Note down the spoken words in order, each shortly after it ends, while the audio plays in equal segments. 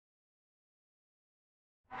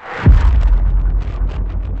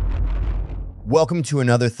Welcome to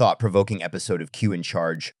another thought-provoking episode of Q in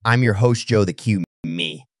Charge. I'm your host, Joe the Q,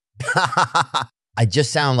 me. I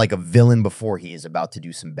just sound like a villain before he is about to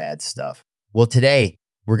do some bad stuff. Well, today,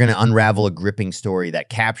 we're going to unravel a gripping story that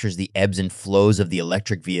captures the ebbs and flows of the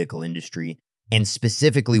electric vehicle industry, and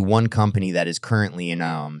specifically one company that is currently in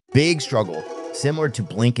a big struggle, similar to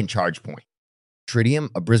Blink and ChargePoint. Tritium,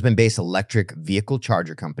 a Brisbane-based electric vehicle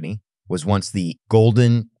charger company, was once the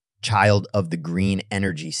golden child of the green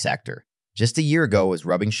energy sector. Just a year ago, was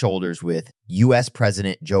rubbing shoulders with U.S.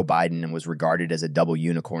 President Joe Biden and was regarded as a double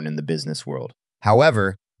unicorn in the business world.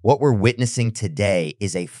 However, what we're witnessing today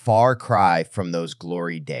is a far cry from those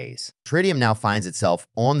glory days. Tritium now finds itself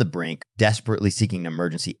on the brink, desperately seeking an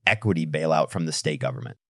emergency equity bailout from the state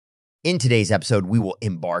government. In today's episode, we will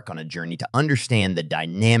embark on a journey to understand the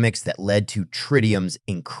dynamics that led to Tritium's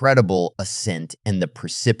incredible ascent and the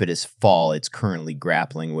precipitous fall it's currently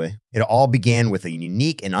grappling with. It all began with a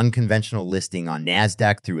unique and unconventional listing on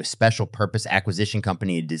NASDAQ through a special purpose acquisition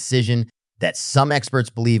company, a decision that some experts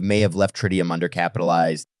believe may have left Tritium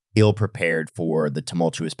undercapitalized, ill-prepared for the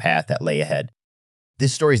tumultuous path that lay ahead.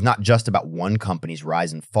 This story is not just about one company's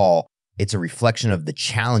rise and fall. It's a reflection of the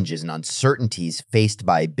challenges and uncertainties faced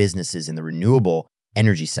by businesses in the renewable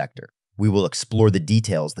energy sector. We will explore the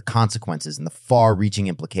details, the consequences, and the far-reaching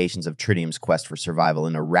implications of Tritium's quest for survival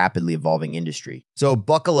in a rapidly evolving industry. So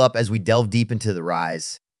buckle up as we delve deep into the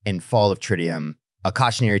rise and fall of Tritium, a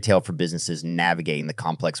cautionary tale for businesses navigating the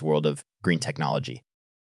complex world of green technology.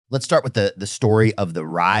 Let's start with the story of the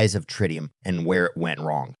rise of Tritium and where it went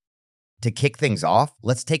wrong. To kick things off,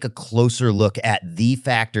 let's take a closer look at the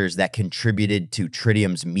factors that contributed to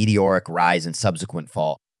Tritium's meteoric rise and subsequent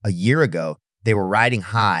fall. A year ago, they were riding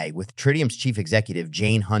high, with Tritium's chief executive,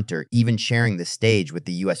 Jane Hunter, even sharing the stage with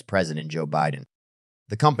the U.S. President Joe Biden.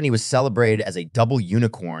 The company was celebrated as a double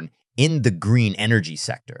unicorn in the green energy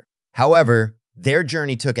sector. However, their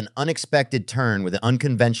journey took an unexpected turn with an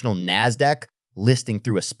unconventional NASDAQ listing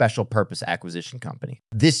through a special purpose acquisition company.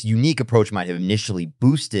 This unique approach might have initially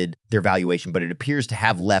boosted their valuation, but it appears to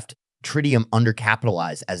have left Tritium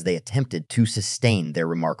undercapitalized as they attempted to sustain their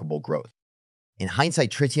remarkable growth. In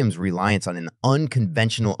hindsight, Tritium's reliance on an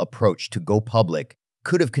unconventional approach to go public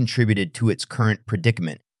could have contributed to its current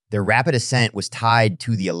predicament. Their rapid ascent was tied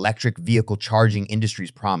to the electric vehicle charging industry's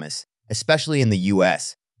promise, especially in the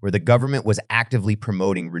US, where the government was actively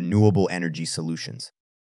promoting renewable energy solutions.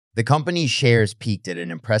 The company's shares peaked at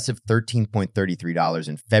an impressive $13.33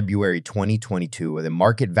 in February 2022, with a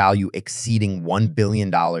market value exceeding $1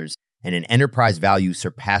 billion and an enterprise value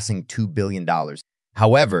surpassing $2 billion.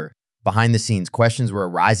 However, behind the scenes, questions were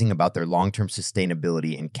arising about their long-term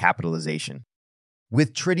sustainability and capitalization.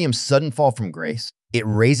 With Tritium's sudden fall from grace, it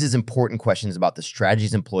raises important questions about the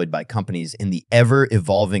strategies employed by companies in the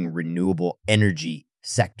ever-evolving renewable energy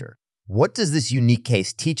sector. What does this unique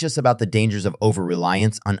case teach us about the dangers of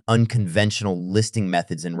over-reliance on unconventional listing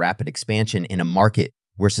methods and rapid expansion in a market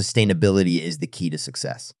where sustainability is the key to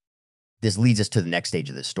success? This leads us to the next stage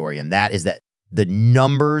of this story, and that is that the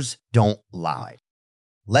numbers don't lie.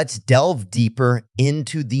 Let's delve deeper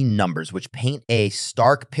into the numbers, which paint a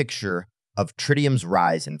stark picture of Tritium's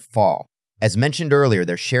rise and fall. As mentioned earlier,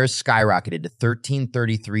 their shares skyrocketed to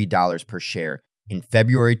 $13.33 per share in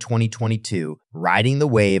February 2022, riding the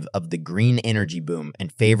wave of the green energy boom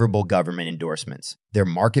and favorable government endorsements. Their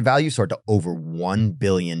market value soared to over $1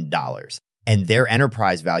 billion, and their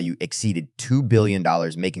enterprise value exceeded $2 billion,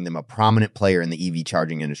 making them a prominent player in the EV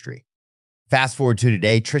charging industry. Fast forward to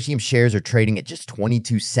today, Tritium shares are trading at just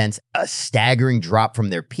 22 cents, a staggering drop from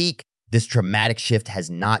their peak. This dramatic shift has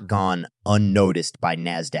not gone unnoticed by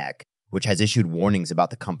NASDAQ, which has issued warnings about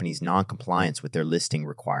the company's non-compliance with their listing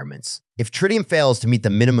requirements. If Tritium fails to meet the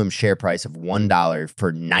minimum share price of $1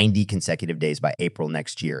 for 90 consecutive days by April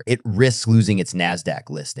next year, it risks losing its NASDAQ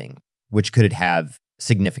listing, which could have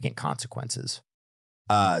significant consequences.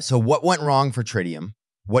 So what went wrong for Tritium?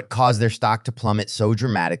 What caused their stock to plummet so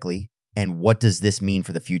dramatically? And what does this mean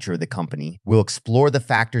for the future of the company? We'll explore the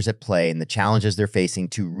factors at play and the challenges they're facing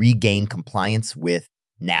to regain compliance with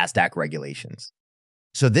NASDAQ regulations.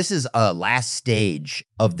 So this is a last stage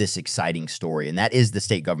of this exciting story, and that is the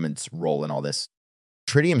state government's role in all this.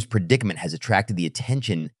 Tritium's predicament has attracted the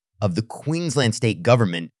attention of the Queensland state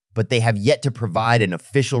government, but they have yet to provide an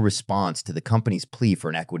official response to the company's plea for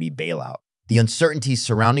an equity bailout. The uncertainties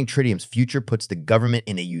surrounding Tritium's future puts the government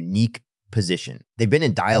in a unique position. They've been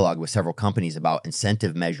in dialogue with several companies about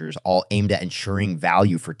incentive measures, all aimed at ensuring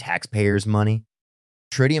value for taxpayers' money.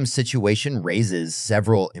 Tritium's situation raises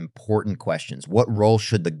several important questions. What role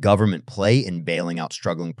should the government play in bailing out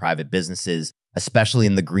struggling private businesses, especially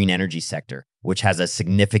in the green energy sector, which has a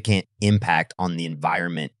significant impact on the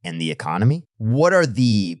environment and the economy? What are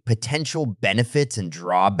the potential benefits and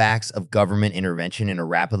drawbacks of government intervention in a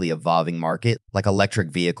rapidly evolving market like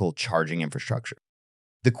electric vehicle charging infrastructure?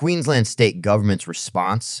 The Queensland state government's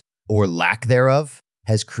response, or lack thereof,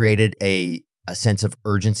 has created a sense of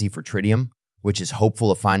urgency for Tritium, which is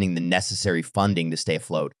hopeful of finding the necessary funding to stay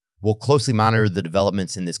afloat. We'll closely monitor the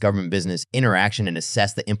developments in this government-business interaction and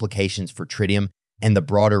assess the implications for Tritium and the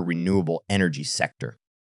broader renewable energy sector.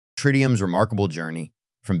 Tritium's remarkable journey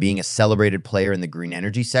from being a celebrated player in the green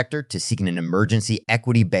energy sector to seeking an emergency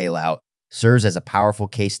equity bailout serves as a powerful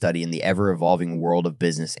case study in the ever-evolving world of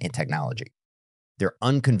business and technology. Their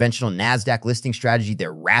unconventional NASDAQ listing strategy,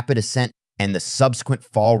 their rapid ascent, and the subsequent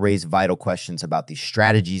fall raise vital questions about the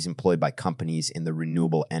strategies employed by companies in the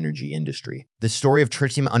renewable energy industry. The story of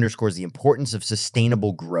Tritium underscores the importance of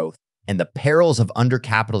sustainable growth and the perils of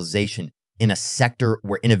undercapitalization in a sector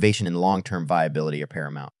where innovation and long-term viability are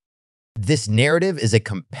paramount. This narrative is a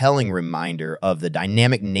compelling reminder of the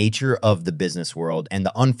dynamic nature of the business world and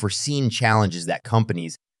the unforeseen challenges that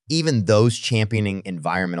companies, even those championing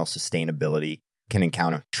environmental sustainability, can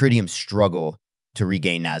encounter. Tritium's struggle to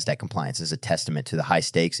regain NASDAQ compliance is a testament to the high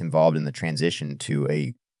stakes involved in the transition to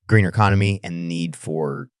a greener economy and the need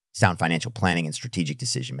for sound financial planning and strategic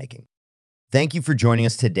decision-making. Thank you for joining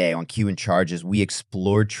us today on Q in Charge as we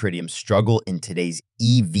explore Tritium's struggle in today's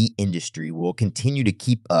EV industry. We'll continue to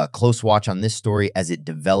keep a close watch on this story as it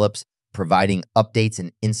develops, providing updates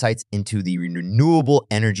and insights into the renewable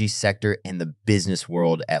energy sector and the business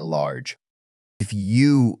world at large. If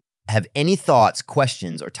you have any thoughts,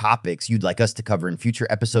 questions, or topics you'd like us to cover in future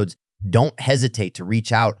episodes, don't hesitate to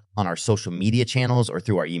reach out on our social media channels or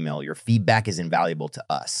through our email. Your feedback is invaluable to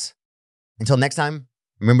us. Until next time,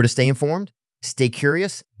 remember to stay informed, stay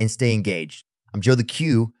curious, and stay engaged. I'm Joe the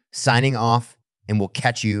Q, signing off, and we'll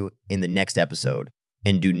catch you in the next episode.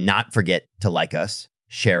 And do not forget to like us,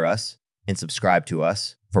 share us, and subscribe to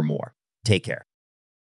us for more. Take care.